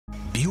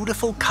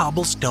beautiful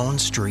cobblestone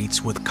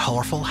streets with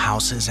colorful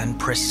houses and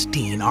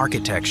pristine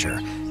architecture.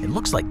 It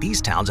looks like these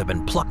towns have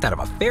been plucked out of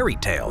a fairy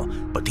tale,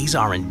 but these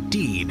are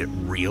indeed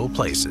real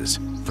places.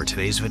 For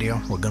today's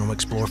video, we're going to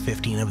explore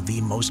 15 of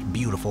the most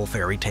beautiful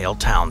fairy tale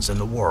towns in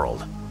the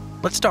world.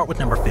 Let's start with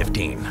number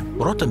 15,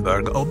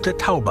 Rothenburg ob der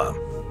Taube.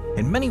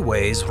 In many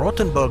ways,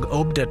 Rothenburg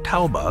ob der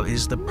Taube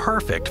is the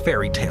perfect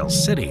fairy tale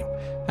city.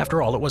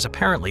 After all, it was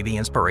apparently the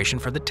inspiration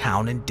for the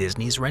town in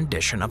Disney's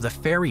rendition of the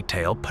fairy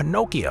tale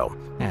Pinocchio,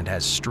 and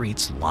has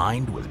streets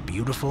lined with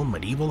beautiful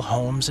medieval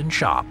homes and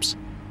shops.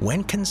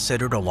 When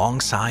considered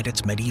alongside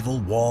its medieval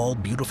wall,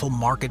 beautiful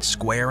market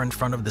square in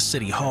front of the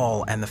city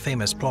hall, and the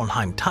famous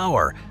Blonheim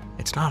Tower,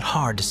 it's not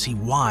hard to see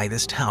why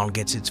this town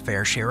gets its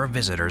fair share of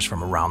visitors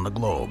from around the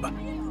globe.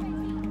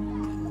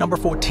 Number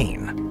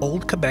 14,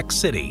 Old Quebec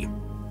City.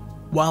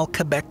 While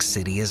Quebec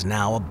City is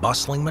now a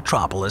bustling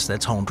metropolis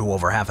that's home to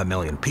over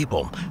 500,000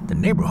 people, the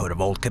neighborhood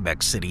of Old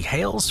Quebec City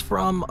hails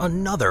from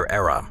another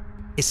era.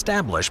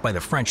 Established by the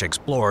French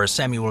explorer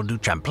Samuel du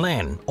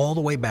Champlain all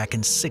the way back in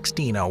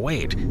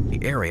 1608,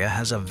 the area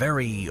has a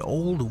very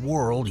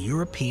old-world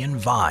European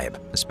vibe,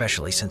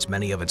 especially since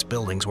many of its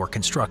buildings were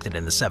constructed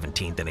in the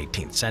 17th and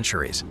 18th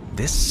centuries.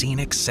 This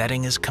scenic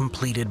setting is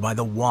completed by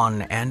the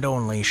one and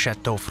only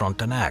Chateau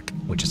Frontenac,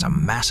 which is a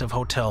massive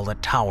hotel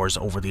that towers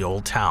over the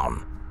old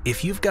town.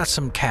 If you've got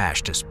some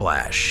cash to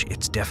splash,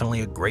 it's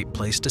definitely a great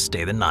place to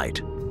stay the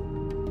night.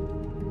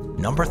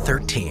 Number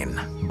 13,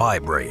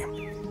 Bybury.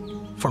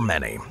 For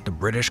many, the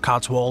British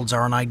Cotswolds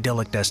are an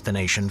idyllic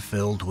destination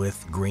filled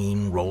with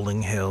green,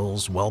 rolling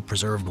hills,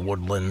 well-preserved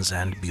woodlands,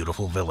 and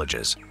beautiful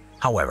villages.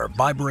 However,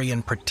 Bybury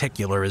in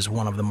particular is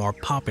one of the more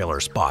popular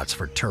spots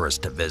for tourists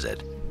to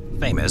visit.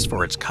 Famous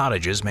for its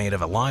cottages made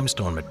of a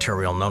limestone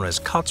material known as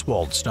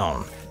Cotswold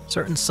stone,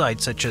 certain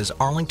sites such as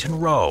Arlington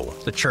Row,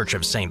 the Church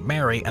of St.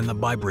 Mary, and the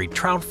Bybury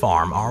Trout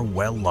Farm are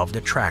well-loved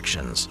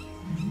attractions.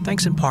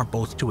 Thanks in part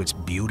both to its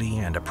beauty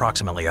and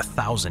approximately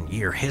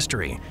 1,000-year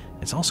history,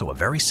 it's also a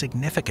very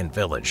significant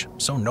village,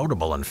 so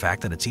notable in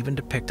fact that it's even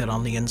depicted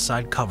on the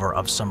inside cover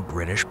of some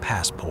British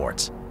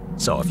passports.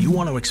 So if you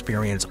want to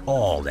experience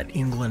all that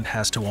England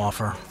has to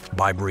offer,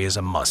 Bybury is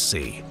a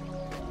must-see.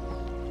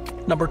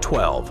 Number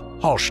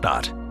 12,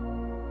 Hallstatt.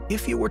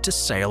 If you were to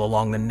sail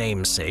along the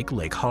namesake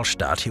Lake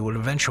Hallstatt, you would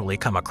eventually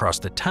come across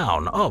the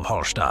town of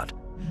Hallstatt.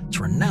 It's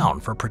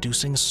renowned for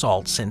producing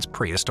salt since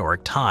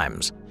prehistoric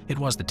times. It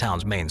was the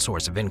town's main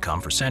source of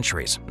income for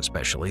centuries,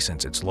 especially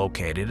since it's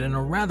located in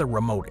a rather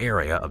remote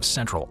area of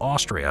central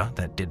Austria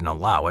that didn't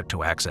allow it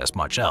to access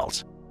much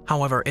else.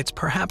 However, it's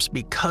perhaps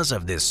because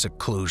of this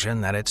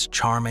seclusion that its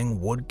charming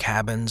wood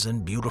cabins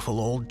and beautiful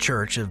old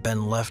church have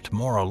been left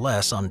more or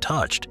less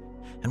untouched.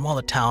 And while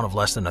the town of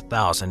less than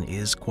 1,000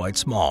 is quite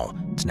small,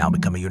 it's now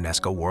become a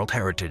UNESCO World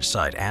Heritage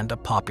Site and a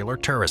popular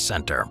tourist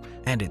center.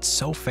 And it's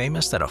so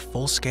famous that a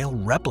full-scale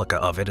replica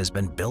of it has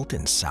been built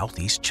in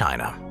southeast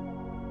China.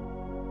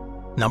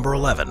 Number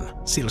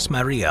 11, Sils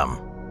Maria.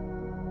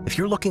 If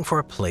you're looking for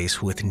a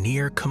place with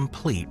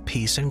near-complete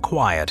peace and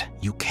quiet,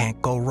 you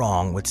can't go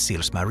wrong with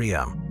Sils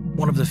Maria,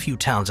 one of the few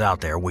towns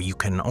out there where you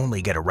can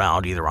only get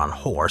around either on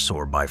horse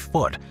or by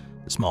foot.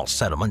 The small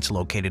settlement's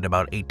located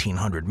about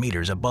 1,800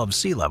 meters above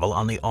sea level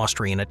on the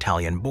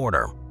Austrian-Italian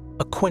border.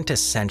 A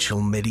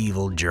quintessential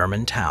medieval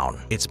German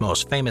town, its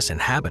most famous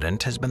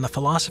inhabitant has been the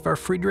philosopher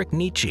Friedrich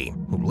Nietzsche,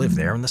 who lived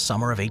there in the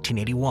summer of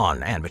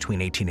 1881 and between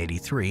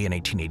 1883 and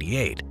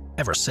 1888.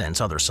 Ever since,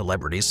 other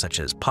celebrities such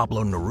as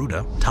Pablo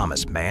Neruda,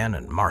 Thomas Mann,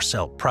 and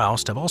Marcel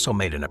Proust have also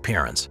made an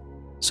appearance.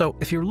 So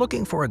if you're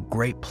looking for a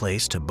great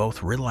place to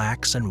both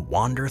relax and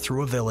wander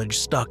through a village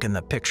stuck in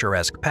the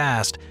picturesque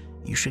past,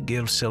 you should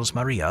give Sils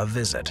Maria a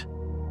visit.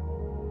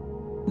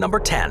 Number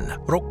 10,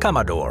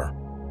 Rocamadour.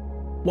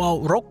 While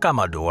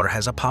Rocamadour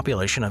has a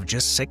population of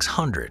just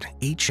 600,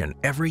 each and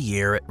every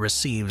year it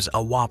receives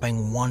a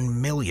whopping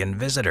 1 million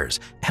visitors,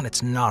 and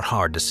it's not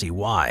hard to see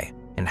why.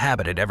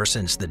 Inhabited ever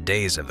since the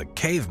days of the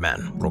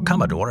cavemen,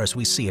 Rocamadour as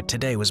we see it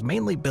today was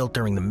mainly built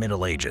during the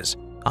Middle Ages.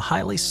 A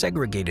highly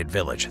segregated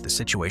village, the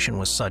situation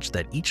was such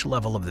that each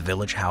level of the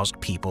village housed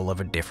people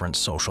of a different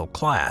social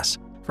class.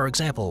 For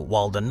example,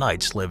 while the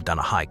knights lived on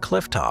a high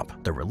cliff top,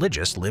 the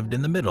religious lived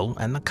in the middle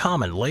and the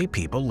common lay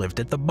people lived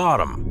at the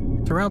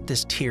bottom. Throughout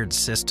this tiered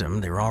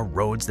system, there are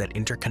roads that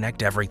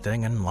interconnect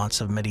everything and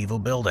lots of medieval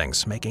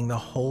buildings, making the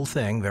whole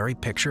thing very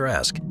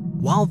picturesque.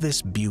 While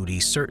this beauty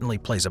certainly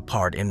plays a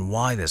part in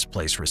why this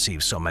place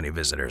receives so many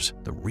visitors,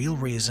 the real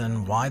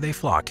reason why they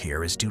flock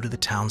here is due to the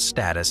town's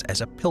status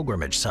as a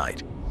pilgrimage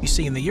site. You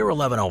see, in the year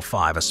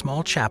 1105, a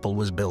small chapel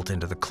was built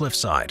into the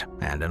cliffside,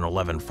 and in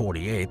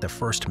 1148, the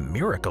first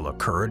miracle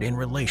occurred in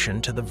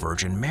relation to the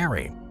Virgin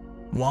Mary.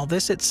 While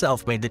this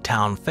itself made the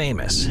town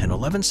famous, in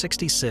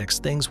 1166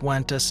 things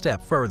went a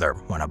step further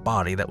when a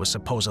body that was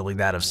supposedly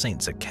that of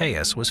Saint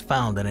Zacchaeus was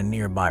found in a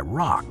nearby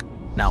rock.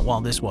 Now,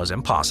 while this was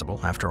impossible,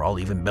 after all,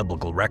 even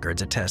biblical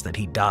records attest that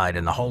he died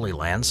in the Holy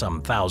Land some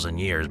 1,000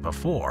 years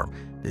before,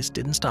 this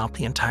didn't stop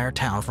the entire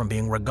town from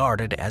being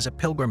regarded as a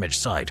pilgrimage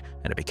site,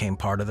 and it became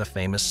part of the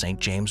famous St.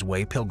 James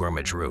Way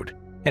pilgrimage route.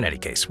 In any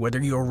case,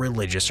 whether you're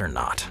religious or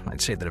not,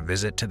 I'd say that a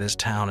visit to this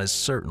town is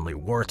certainly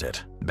worth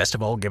it. Best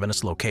of all, given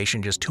its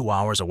location just 2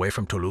 hours away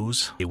from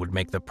Toulouse, it would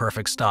make the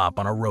perfect stop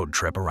on a road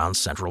trip around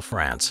central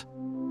France.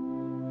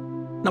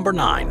 Number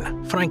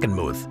 9.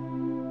 Frankenmuth.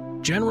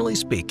 Generally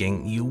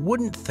speaking, you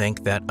wouldn't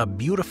think that a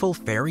beautiful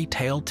fairy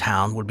tale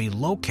town would be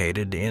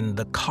located in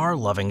the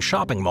car-loving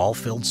shopping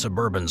mall-filled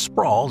suburban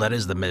sprawl that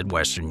is the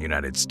Midwestern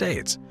United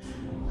States.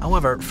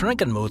 However,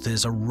 Frankenmuth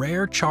is a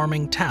rare,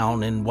 charming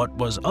town in what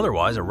was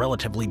otherwise a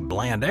relatively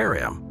bland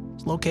area.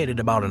 It's located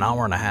about an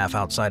hour and a half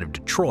outside of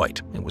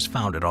Detroit. It was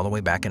founded all the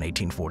way back in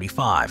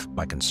 1845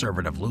 by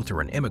conservative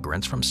Lutheran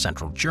immigrants from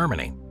central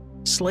Germany.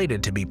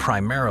 Slated to be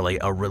primarily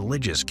a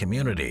religious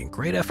community,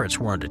 great efforts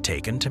were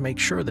undertaken to make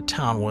sure the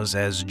town was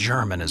as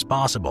German as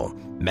possible.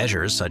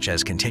 Measures such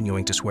as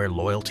continuing to swear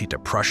loyalty to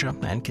Prussia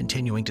and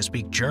continuing to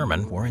speak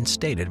German were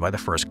instated by the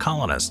first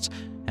colonists,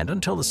 and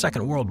until the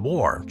Second World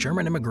War,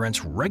 German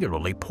immigrants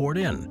regularly poured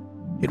in.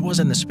 It was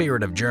in the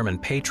spirit of German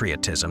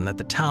patriotism that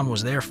the town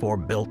was therefore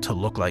built to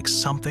look like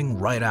something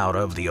right out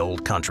of the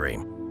old country.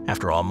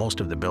 After all,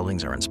 most of the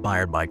buildings are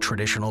inspired by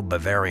traditional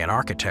Bavarian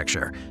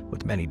architecture,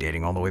 with many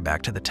dating all the way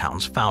back to the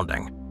town's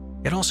founding.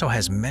 It also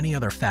has many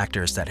other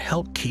factors that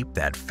help keep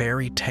that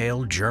fairy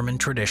tale German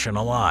tradition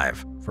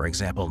alive. For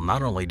example,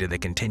 not only do they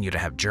continue to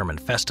have German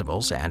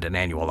festivals and an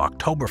annual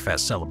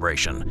Oktoberfest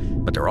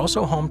celebration, but they're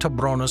also home to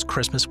Brunner's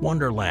Christmas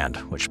Wonderland,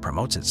 which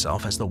promotes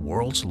itself as the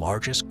world's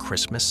largest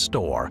Christmas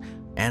store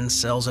and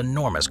sells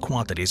enormous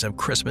quantities of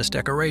Christmas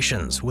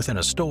decorations within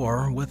a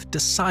store with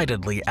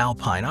decidedly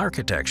alpine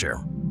architecture.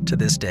 To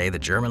this day, the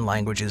German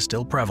language is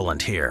still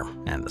prevalent here,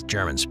 and the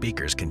German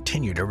speakers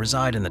continue to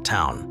reside in the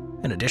town.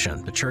 In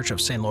addition, the Church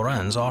of St.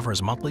 Lawrence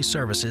offers monthly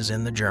services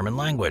in the German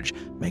language,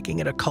 making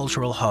it a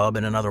cultural hub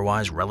in an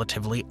otherwise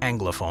relatively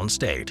Anglophone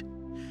state.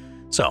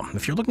 So,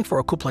 if you're looking for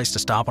a cool place to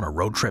stop on a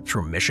road trip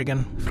through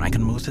Michigan,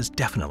 Frankenmuth is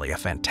definitely a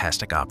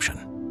fantastic option.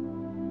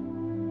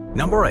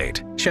 Number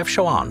 8.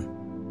 Chefchaouen.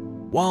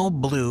 While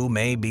blue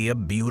may be a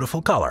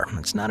beautiful color,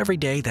 it's not every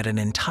day that an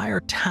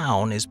entire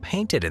town is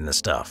painted in the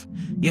stuff.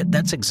 Yet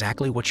that's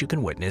exactly what you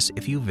can witness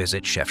if you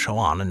visit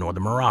Chefchaouen in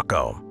northern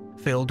Morocco.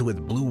 Filled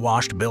with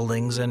blue-washed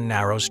buildings and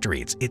narrow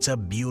streets, it's a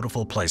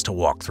beautiful place to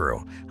walk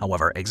through.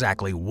 However,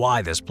 exactly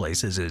why this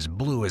place is as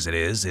blue as it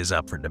is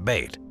up for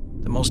debate.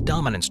 The most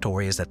dominant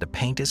story is that the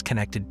paint is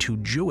connected to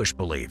Jewish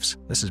beliefs.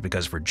 This is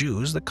because for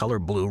Jews, the color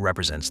blue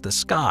represents the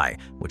sky,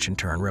 which in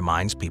turn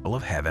reminds people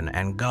of heaven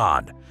and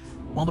God.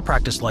 While the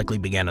practice likely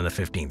began in the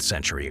 15th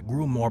century, it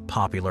grew more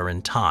popular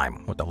in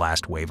time, with the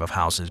last wave of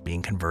houses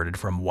being converted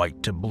from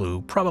white to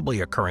blue,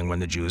 probably occurring when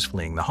the Jews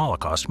fleeing the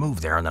Holocaust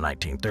moved there in the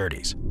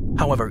 1930s.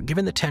 However,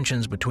 given the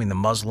tensions between the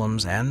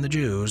Muslims and the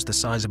Jews, the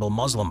sizable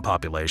Muslim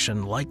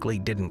population likely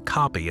didn't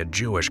copy a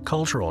Jewish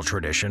cultural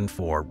tradition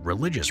for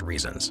religious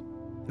reasons.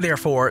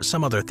 Therefore,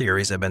 some other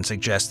theories have been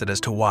suggested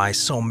as to why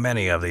so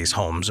many of these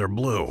homes are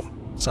blue.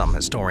 Some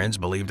historians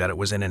believe that it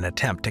was in an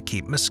attempt to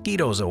keep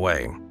mosquitoes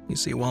away. You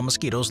see, while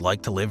mosquitoes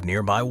like to live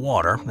nearby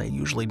water, they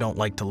usually don't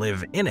like to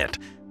live in it.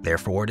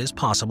 Therefore, it is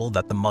possible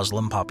that the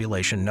Muslim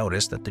population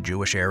noticed that the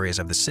Jewish areas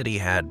of the city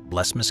had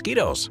less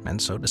mosquitoes,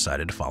 and so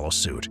decided to follow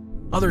suit.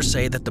 Others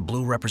say that the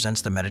blue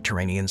represents the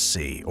Mediterranean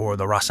Sea, or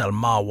the Ras Al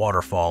Ma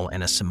waterfall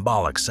in a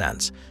symbolic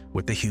sense,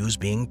 with the hues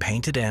being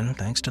painted in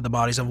thanks to the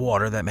bodies of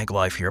water that make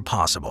life here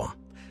possible.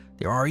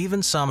 There are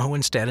even some who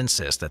instead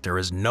insist that there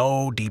is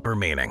no deeper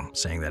meaning,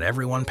 saying that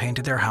everyone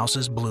painted their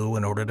houses blue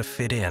in order to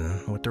fit in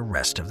with the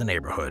rest of the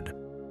neighborhood.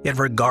 Yet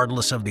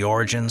regardless of the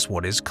origins,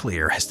 what is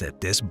clear is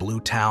that this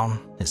blue town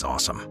is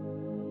awesome.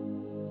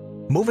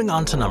 Moving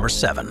on to number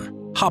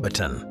 7,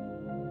 Hobbiton.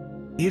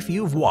 If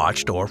you've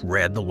watched or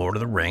read The Lord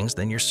of the Rings,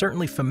 then you're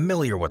certainly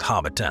familiar with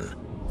Hobbiton.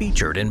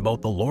 Featured in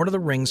both the Lord of the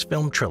Rings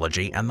film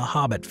trilogy and the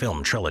Hobbit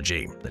film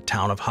trilogy, the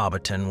town of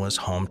Hobbiton was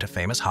home to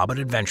famous Hobbit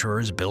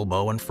adventurers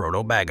Bilbo and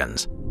Frodo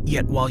Baggins.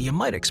 Yet while you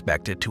might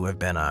expect it to have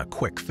been a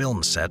quick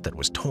film set that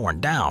was torn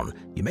down,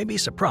 you may be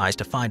surprised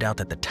to find out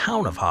that the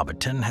town of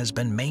Hobbiton has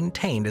been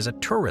maintained as a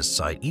tourist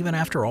site even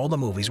after all the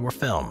movies were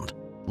filmed.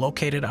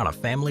 Located on a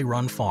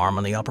family-run farm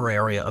on the upper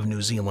area of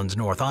New Zealand's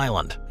North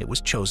Island, it was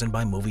chosen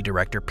by movie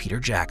director Peter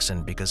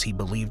Jackson because he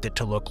believed it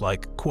to look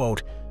like,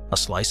 quote, a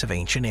slice of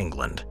ancient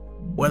England.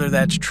 Whether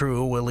that's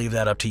true, we'll leave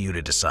that up to you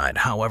to decide.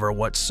 However,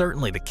 what's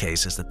certainly the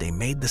case is that they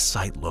made the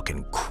site look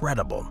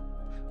incredible.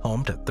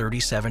 Home to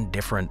 37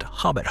 different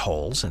hobbit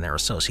holes and their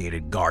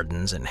associated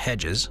gardens and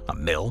hedges, a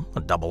mill,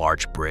 a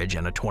double-arch bridge,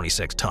 and a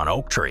 26-ton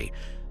oak tree,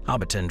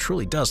 Hobbiton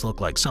truly does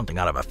look like something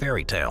out of a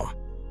fairy tale.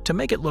 To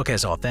make it look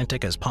as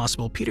authentic as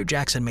possible, Peter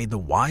Jackson made the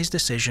wise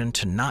decision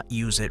to not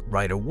use it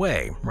right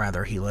away.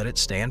 Rather, he let it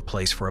stay in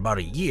place for about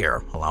a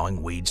year,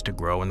 allowing weeds to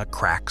grow in the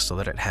cracks so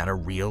that it had a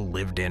real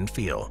lived-in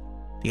feel.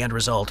 The end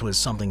result was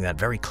something that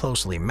very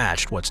closely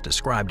matched what's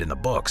described in the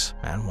books,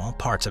 and while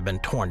parts have been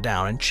torn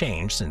down and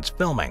changed since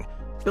filming,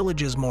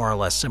 village is more or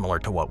less similar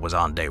to what was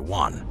on day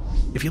one.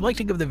 If you'd like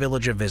to give the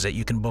village a visit,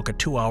 you can book a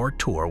 2-hour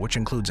tour which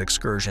includes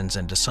excursions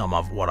into some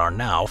of what are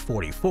now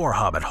 44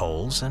 hobbit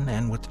holes and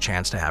end with the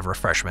chance to have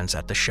refreshments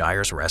at the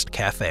Shire's Rest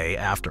Cafe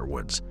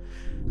afterwards.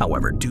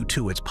 However, due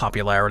to its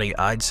popularity,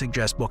 I'd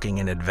suggest booking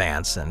in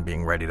advance and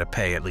being ready to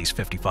pay at least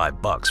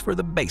 $55 for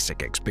the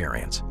basic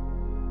experience.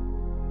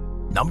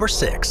 Number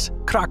 6.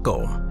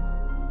 Krakow.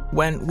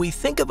 When we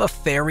think of a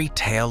fairy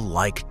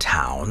tale-like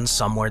town,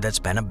 somewhere that's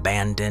been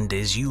abandoned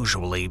is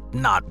usually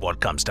not what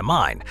comes to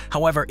mind.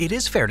 However, it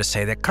is fair to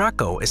say that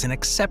Krakow is an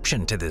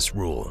exception to this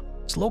rule.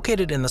 It's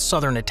located in the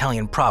southern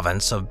Italian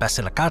province of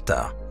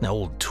Basilicata.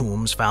 Old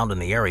tombs found in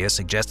the area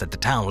suggest that the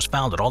town was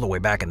founded all the way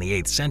back in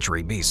the 8th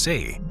century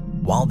BC.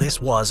 While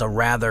this was a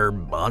rather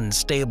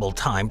unstable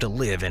time to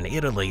live in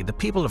Italy, the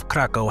people of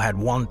Krakow had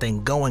one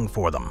thing going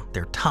for them.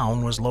 Their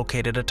town was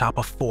located atop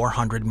a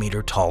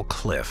 400-meter-tall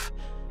cliff.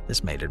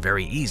 This made it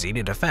very easy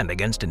to defend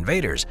against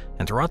invaders,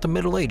 and throughout the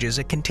Middle Ages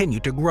it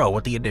continued to grow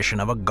with the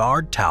addition of a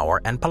guard tower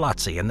and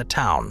palazzi in the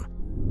town.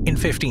 In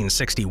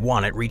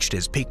 1561 it reached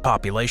its peak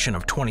population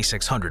of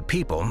 2,600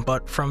 people,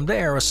 but from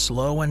there a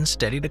slow and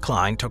steady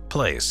decline took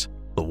place.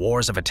 The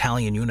wars of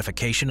Italian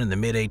unification in the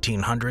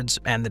mid-1800s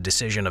and the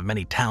decision of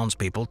many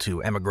townspeople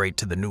to emigrate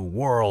to the New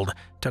World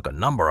took a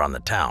number on the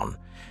town.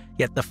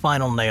 Yet the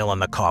final nail in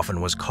the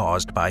coffin was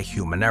caused by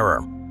human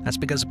error. That's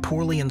because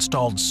poorly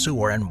installed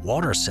sewer and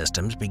water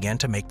systems began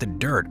to make the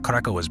dirt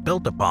Krakow was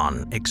built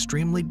upon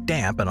extremely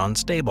damp and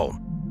unstable.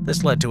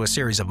 This led to a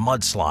series of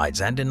mudslides,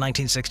 and in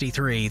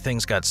 1963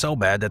 things got so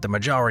bad that the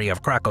majority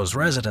of Krakow's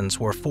residents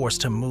were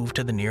forced to move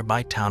to the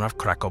nearby town of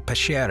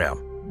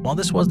Krakow-Peschiera. While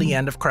this was the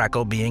end of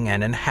Krakow being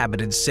an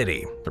inhabited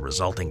city, the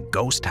resulting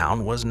ghost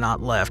town was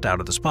not left out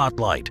of the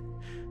spotlight.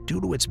 Due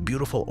to its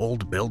beautiful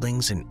old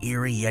buildings and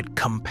eerie yet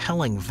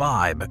compelling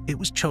vibe, it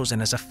was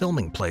chosen as a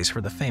filming place for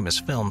the famous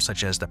films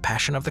such as The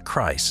Passion of the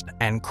Christ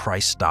and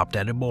Christ Stopped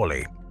at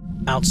Eboli.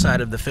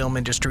 Outside of the film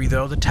industry,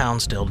 though, the town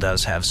still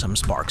does have some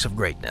sparks of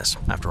greatness.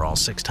 After all,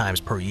 6 times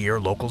per year,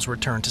 locals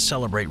return to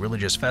celebrate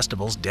religious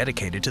festivals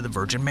dedicated to the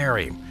Virgin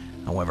Mary.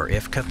 However,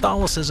 if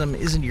Catholicism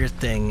isn't your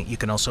thing, you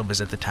can also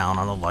visit the town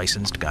on a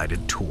licensed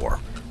guided tour.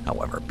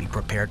 However, be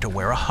prepared to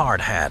wear a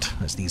hard hat,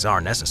 as these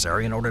are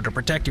necessary in order to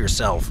protect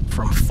yourself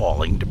from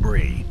falling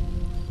debris.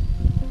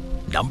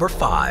 Number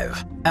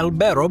 5.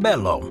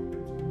 Alberobello.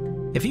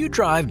 If you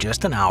drive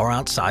just an hour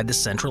outside the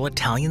central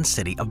Italian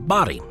city of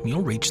Bari,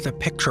 you'll reach the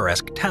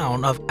picturesque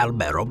town of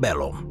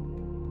Alberobello.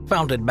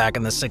 Founded back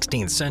in the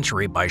 16th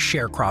century by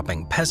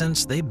sharecropping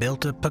peasants, they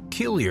built a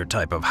peculiar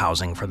type of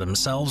housing for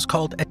themselves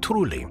called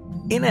etrulli.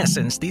 In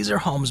essence, these are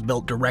homes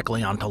built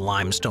directly onto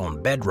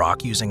limestone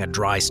bedrock using a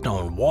dry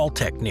stone wall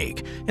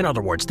technique. In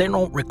other words, they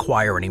don't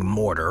require any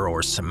mortar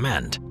or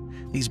cement.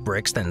 These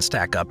bricks then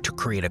stack up to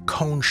create a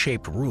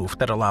cone-shaped roof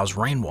that allows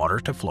rainwater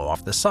to flow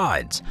off the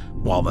sides,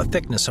 while the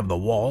thickness of the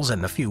walls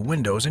and the few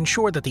windows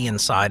ensure that the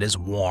inside is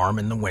warm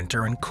in the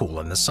winter and cool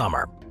in the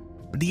summer.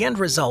 The end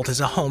result is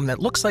a home that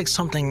looks like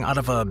something out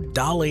of a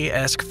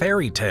Dali-esque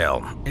fairy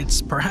tale.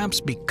 It's perhaps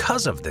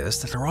because of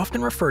this that they're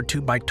often referred to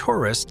by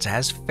tourists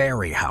as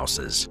fairy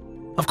houses.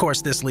 Of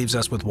course, this leaves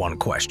us with one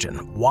question.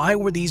 Why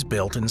were these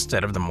built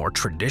instead of the more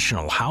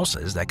traditional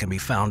houses that can be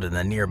found in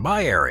the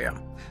nearby area?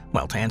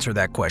 Well, to answer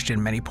that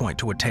question, many point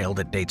to a tale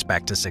that dates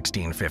back to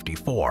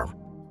 1654.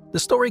 The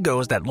story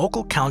goes that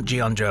local Count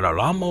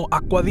Giangerolamo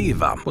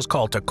Acquaviva was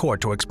called to court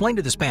to explain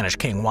to the Spanish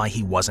king why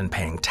he wasn't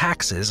paying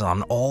taxes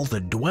on all the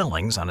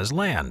dwellings on his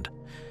land.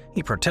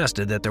 He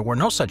protested that there were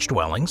no such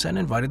dwellings and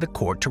invited the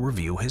court to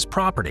review his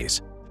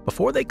properties.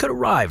 Before they could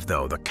arrive,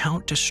 though, the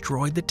Count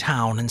destroyed the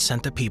town and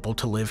sent the people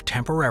to live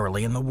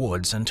temporarily in the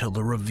woods until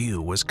the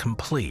review was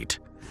complete.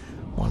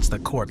 Once the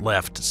court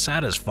left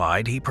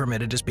satisfied, he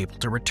permitted his people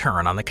to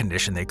return on the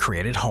condition they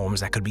created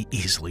homes that could be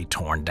easily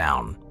torn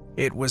down.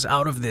 It was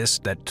out of this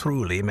that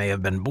Trulli may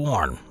have been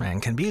born,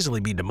 and can easily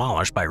be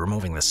demolished by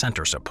removing the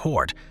center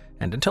support,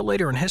 and until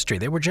later in history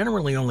they were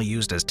generally only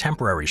used as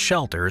temporary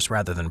shelters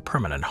rather than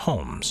permanent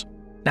homes.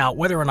 Now,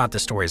 whether or not the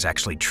story is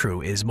actually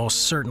true is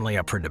most certainly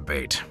up for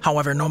debate.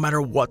 However, no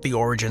matter what the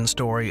origin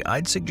story,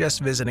 I'd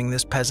suggest visiting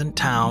this peasant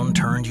town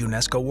turned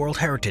UNESCO World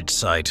Heritage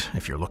Site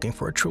if you're looking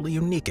for a truly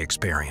unique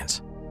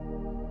experience.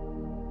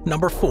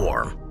 Number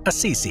 4.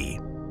 Assisi.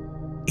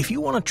 If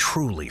you want to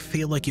truly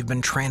feel like you've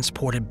been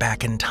transported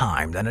back in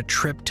time, then a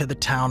trip to the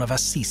town of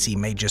Assisi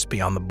may just be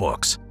on the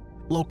books.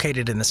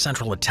 Located in the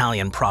central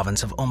Italian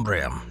province of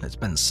Umbria, it's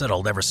been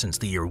settled ever since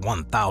the year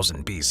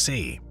 1000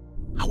 BC.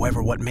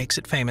 However, what makes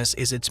it famous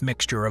is its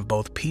mixture of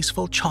both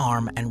peaceful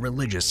charm and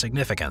religious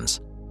significance.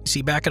 You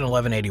see, back in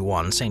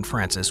 1181, St.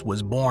 Francis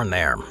was born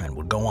there and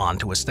would go on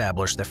to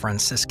establish the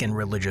Franciscan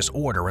religious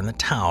order in the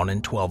town in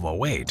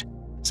 1208.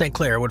 St.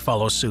 Clair would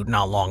follow suit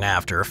not long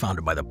after,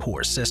 founded by the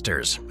Poor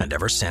Sisters, and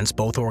ever since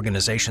both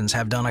organizations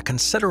have done a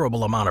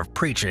considerable amount of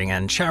preaching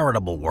and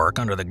charitable work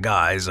under the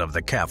guise of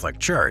the Catholic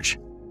Church.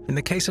 In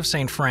the case of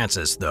St.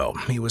 Francis, though,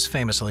 he was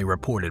famously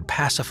reported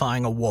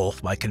pacifying a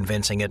wolf by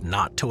convincing it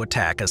not to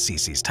attack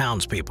Assisi's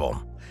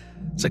townspeople.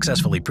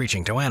 successfully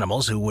preaching to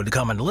animals who would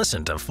come and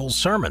listen to full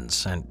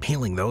sermons and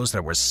healing those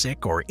that were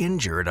sick or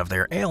injured of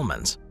their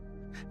ailments.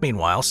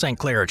 Meanwhile, St.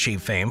 Clair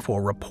achieved fame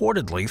for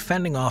reportedly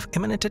fending off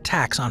imminent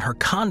attacks on her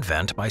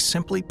convent by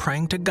simply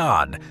praying to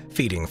God,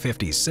 feeding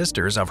 50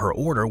 sisters of her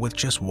order with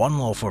just one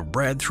loaf of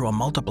bread through a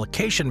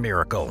multiplication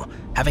miracle,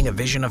 having a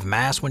vision of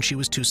Mass when she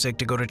was too sick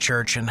to go to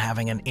church, and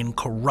having an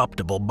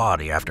incorruptible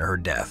body after her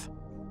death.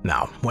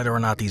 Now, whether or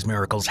not these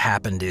miracles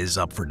happened is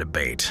up for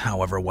debate.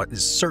 However, what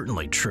is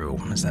certainly true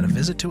is that a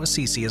visit to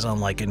Assisi is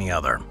unlike any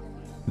other.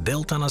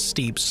 Built on a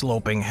steep,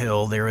 sloping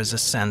hill, there is a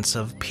sense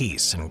of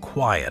peace and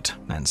quiet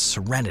and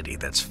serenity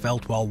that's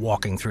felt while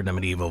walking through the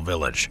medieval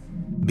village.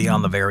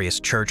 Beyond the various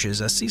churches,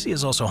 Assisi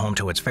is also home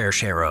to its fair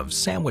share of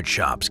sandwich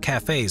shops,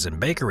 cafes, and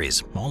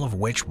bakeries, all of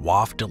which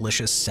waft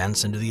delicious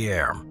scents into the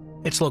air.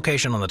 Its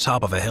location on the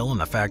top of a hill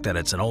and the fact that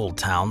it's an old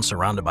town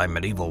surrounded by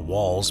medieval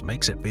walls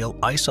makes it feel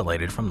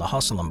isolated from the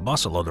hustle and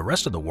bustle of the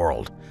rest of the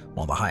world,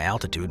 while the high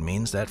altitude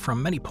means that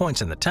from many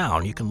points in the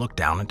town you can look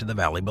down into the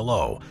valley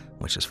below,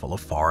 which is full of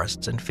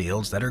forests and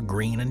fields that are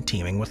green and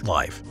teeming with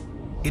life.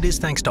 It is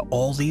thanks to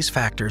all these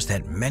factors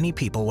that many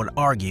people would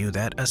argue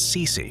that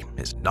Assisi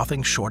is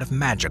nothing short of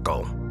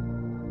magical.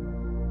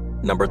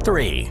 Number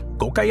 3.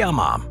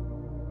 Gokayama.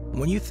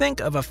 When you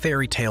think of a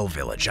fairy tale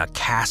village, a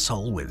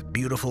castle with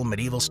beautiful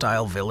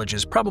medieval-style village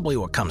is probably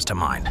what comes to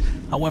mind.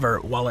 However,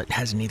 while it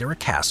has neither a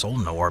castle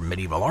nor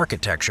medieval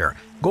architecture,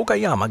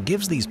 Gokayama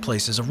gives these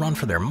places a run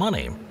for their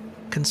money.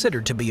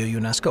 Considered to be a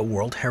UNESCO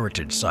World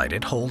Heritage Site,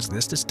 it holds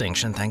this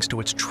distinction thanks to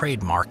its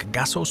trademark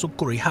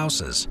gasosukuri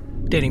houses.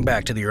 Dating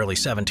back to the early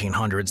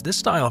 1700s, this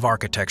style of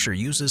architecture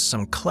uses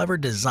some clever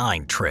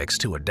design tricks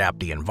to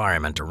adapt the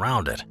environment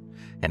around it.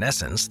 In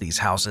essence, these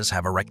houses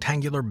have a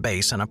rectangular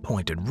base and a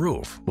pointed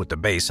roof, with the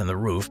base and the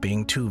roof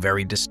being two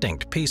very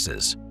distinct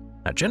pieces.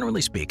 Now, generally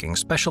speaking,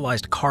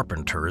 specialized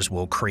carpenters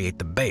will create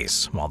the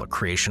base, while the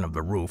creation of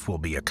the roof will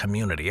be a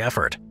community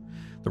effort.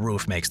 The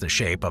roof makes the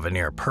shape of a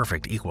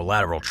near-perfect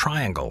equilateral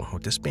triangle,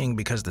 with this being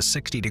because the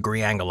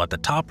 60-degree angle at the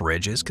top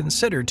ridge is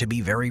considered to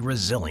be very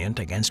resilient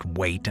against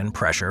weight and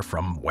pressure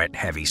from wet,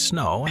 heavy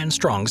snow and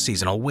strong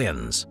seasonal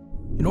winds.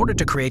 In order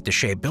to create the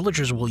shape,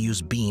 villagers will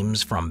use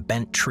beams from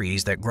bent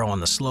trees that grow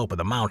on the slope of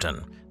the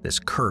mountain. This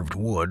curved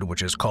wood,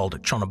 which is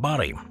called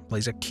chonobari,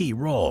 plays a key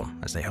role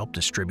as they help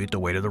distribute the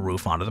weight of the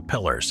roof onto the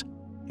pillars.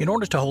 In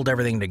order to hold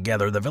everything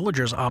together, the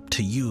villagers opt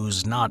to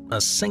use not a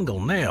single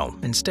nail.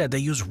 Instead, they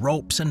use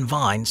ropes and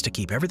vines to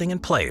keep everything in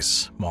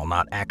place, while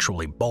not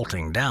actually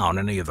bolting down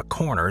any of the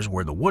corners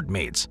where the wood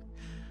meets.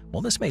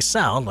 While this may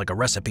sound like a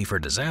recipe for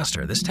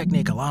disaster, this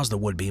technique allows the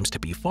wood beams to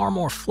be far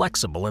more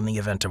flexible in the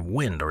event of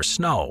wind or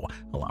snow,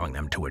 allowing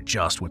them to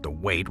adjust with the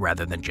weight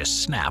rather than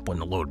just snap when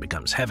the load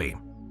becomes heavy.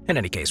 In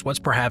any case, what's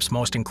perhaps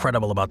most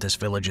incredible about this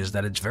village is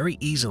that it very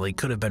easily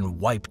could have been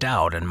wiped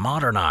out and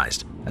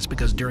modernized. That's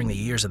because during the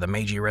years of the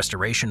Meiji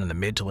Restoration in the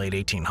mid to late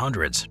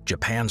 1800s,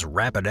 Japan's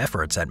rapid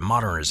efforts at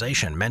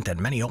modernization meant that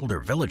many older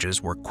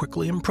villages were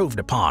quickly improved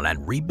upon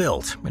and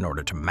rebuilt in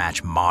order to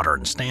match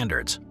modern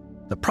standards.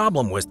 The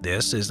problem with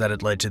this is that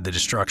it led to the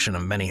destruction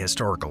of many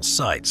historical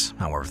sites.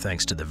 However,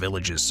 thanks to the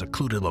village's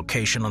secluded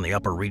location on the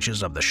upper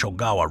reaches of the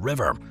Shogawa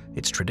River,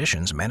 its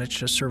traditions managed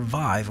to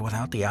survive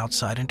without the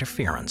outside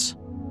interference.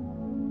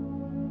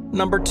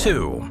 Number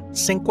 2.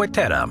 Cinque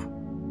Terre.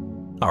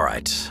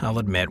 Alright, I'll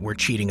admit we're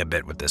cheating a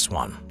bit with this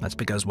one. That's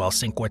because while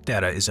Cinque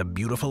Terre is a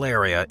beautiful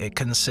area, it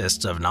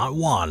consists of not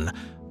one,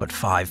 but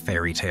 5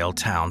 fairy tale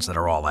towns that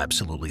are all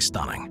absolutely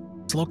stunning.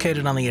 It's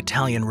located on the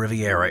Italian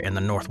Riviera in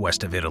the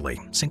northwest of Italy.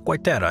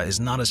 Cinque Terre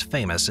is not as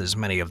famous as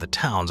many of the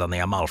towns on the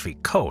Amalfi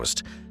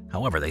Coast.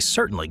 However, they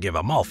certainly give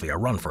Amalfi a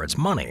run for its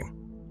money.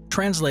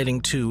 Translating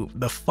to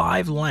the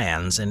 5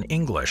 lands in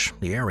English,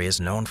 the area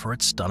is known for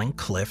its stunning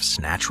cliffs,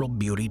 natural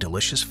beauty,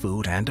 delicious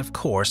food, and of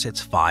course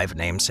its 5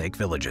 namesake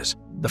villages.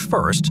 The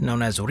first,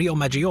 known as Rio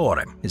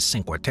Maggiore, is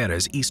Cinque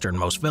Terre's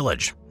easternmost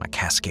village. A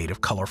cascade of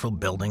colorful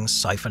buildings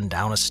siphon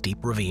down a steep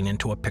ravine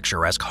into a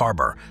picturesque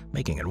harbor,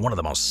 making it one of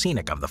the most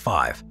scenic of the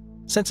 5.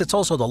 Since it's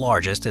also the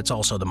largest, it's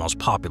also the most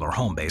popular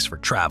home base for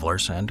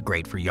travelers and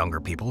great for younger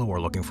people who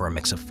are looking for a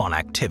mix of fun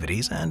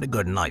activities and a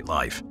good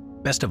nightlife.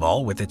 Best of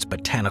all, with its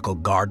botanical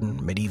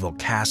garden, medieval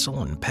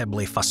castle, and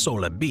pebbly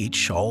Fassola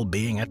Beach all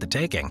being at the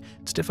taking,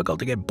 it's difficult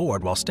to get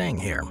bored while staying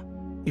here.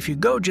 If you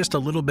go just a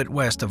little bit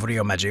west of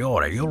Rio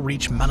Maggiore, you'll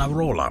reach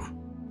Manarola.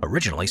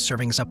 Originally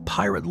serving as a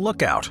pirate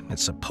lookout,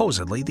 it's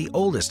supposedly the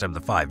oldest of the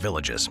 5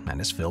 villages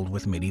and is filled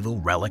with medieval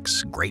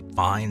relics,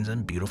 grapevines,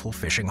 and beautiful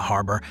fishing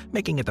harbor,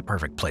 making it the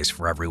perfect place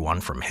for everyone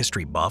from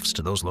history buffs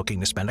to those looking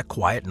to spend a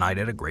quiet night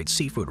at a great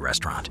seafood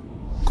restaurant.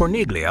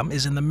 Corniglia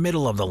is in the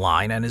middle of the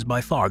line and is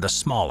by far the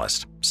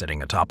smallest.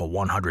 Sitting atop a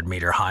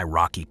 100-meter-high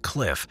rocky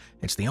cliff,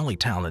 it's the only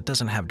town that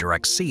doesn't have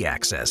direct sea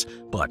access,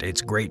 but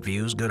its great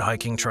views, good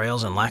hiking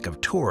trails, and lack of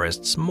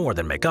tourists more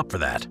than make up for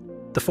that.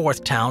 The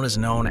 4th town is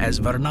known as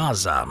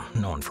Vernazza,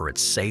 known for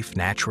its safe,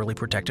 naturally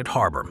protected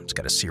harbor. It's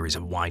got a series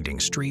of winding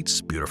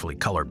streets, beautifully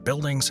colored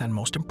buildings, and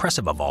most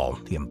impressive of all,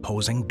 the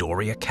imposing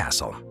Doria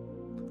Castle.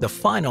 The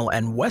final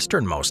and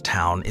westernmost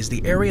town is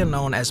the area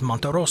known as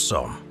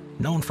Monterosso.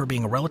 Known for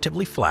being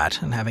relatively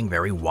flat and having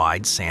very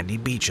wide sandy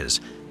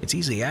beaches, its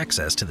easy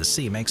access to the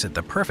sea makes it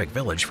the perfect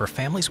village for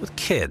families with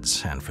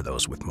kids and for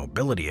those with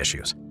mobility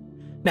issues.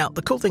 Now,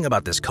 the cool thing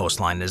about this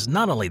coastline is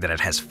not only that it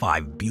has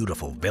 5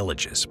 beautiful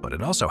villages, but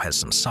it also has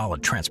some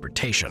solid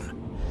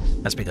transportation.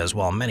 That's because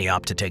while many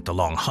opt to take the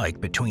long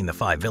hike between the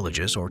 5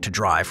 villages or to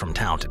drive from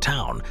town to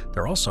town,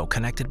 they're also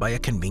connected by a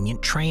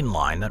convenient train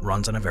line that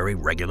runs on a very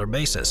regular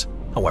basis.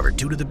 However,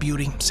 due to the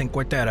beauty,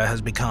 Cinque Terre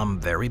has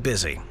become very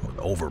busy, with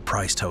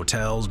overpriced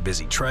hotels,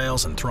 busy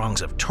trails, and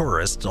throngs of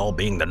tourists all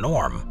being the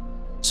norm.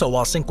 So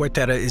while Cinque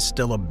Terre is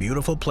still a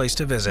beautiful place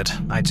to visit,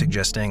 I'd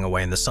suggest staying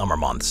away in the summer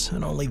months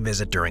and only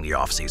visit during the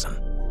off-season.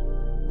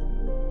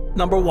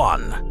 Number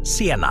 1.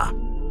 Siena.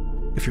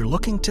 If you're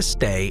looking to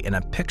stay in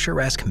a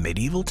picturesque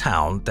medieval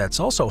town that's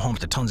also home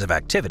to tons of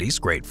activities,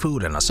 great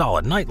food, and a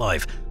solid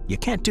nightlife, you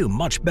can't do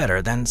much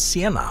better than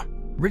Siena.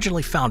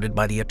 Originally founded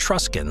by the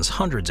Etruscans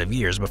hundreds of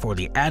years before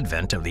the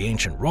advent of the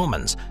ancient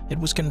Romans, it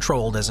was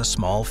controlled as a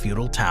small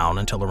feudal town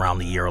until around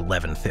the year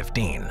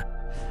 1115.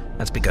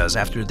 That's because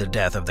after the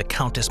death of the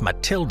Countess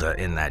Matilda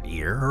in that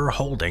year, her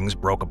holdings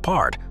broke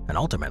apart, and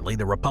ultimately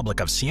the Republic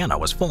of Siena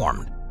was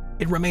formed.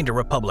 It remained a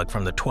republic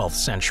from the 12th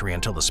century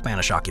until the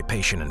Spanish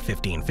occupation in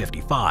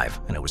 1555,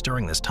 and it was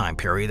during this time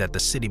period that the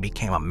city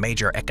became a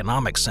major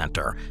economic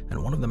center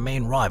and one of the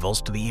main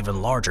rivals to the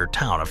even larger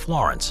town of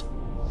Florence.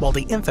 While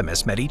the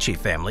infamous Medici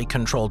family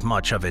controlled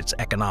much of its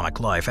economic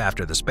life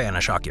after the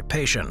Spanish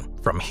occupation,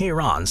 from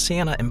here on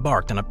Siena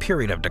embarked on a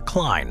period of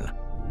decline.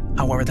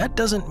 However, that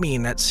doesn't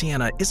mean that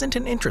Siena isn't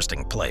an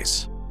interesting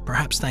place.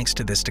 Perhaps thanks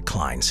to this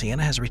decline,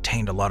 Siena has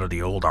retained a lot of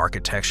the old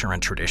architecture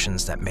and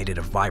traditions that made it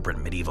a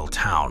vibrant medieval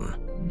town.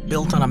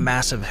 Built on a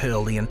massive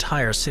hill, the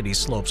entire city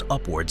slopes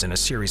upwards in a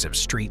series of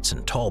streets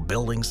and tall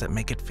buildings that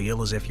make it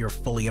feel as if you're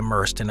fully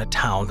immersed in a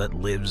town that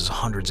lives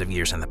hundreds of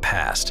years in the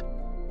past.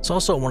 It's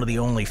also one of the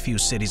only few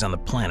cities on the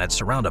planet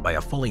surrounded by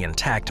a fully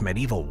intact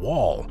medieval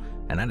wall,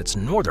 and at its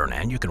northern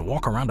end you can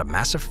walk around a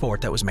massive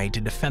fort that was made to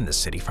defend the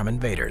city from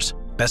invaders.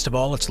 Best of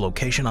all, its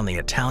location on the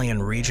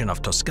Italian region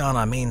of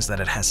Toscana means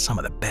that it has some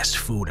of the best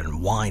food and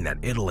wine that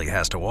Italy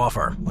has to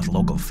offer, with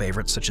local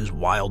favorites such as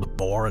wild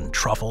boar and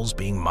truffles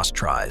being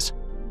must-tries.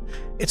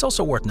 It's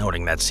also worth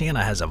noting that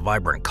Siena has a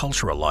vibrant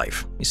cultural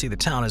life. You see, the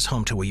town is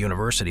home to a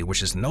university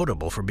which is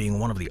notable for being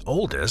one of the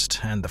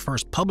oldest and the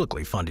first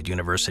publicly funded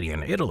university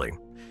in Italy.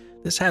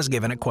 This has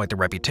given it quite the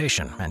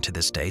reputation, and to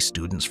this day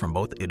students from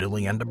both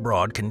Italy and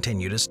abroad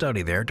continue to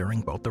study there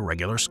during both the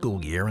regular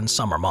school year and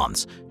summer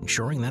months,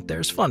 ensuring that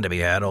there's fun to be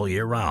had all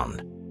year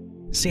round.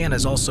 Siena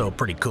is also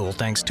pretty cool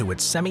thanks to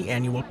its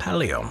semi-annual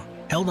Palio.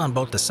 Held on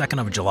both the 2nd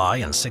of July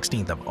and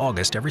 16th of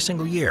August every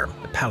single year,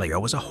 the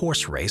Palio is a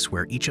horse race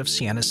where each of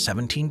Siena's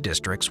 17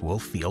 districts will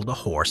field a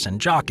horse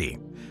and jockey.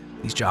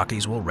 These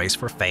jockeys will race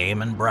for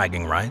fame and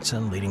bragging rights,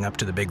 and leading up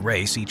to the big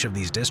race, each of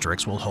these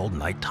districts will hold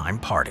nighttime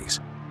parties.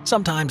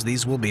 Sometimes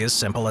these will be as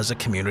simple as a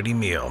community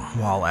meal,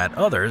 while at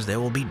others there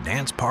will be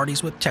dance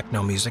parties with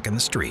techno music in the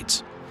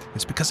streets.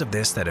 It's because of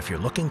this that if you're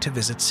looking to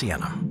visit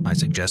Siena, I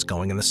suggest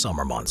going in the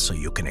summer months so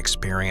you can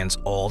experience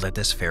all that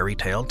this fairy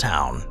tale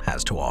town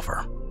has to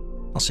offer.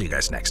 I'll see you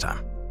guys next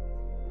time.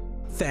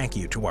 Thank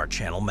you to our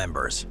channel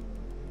members.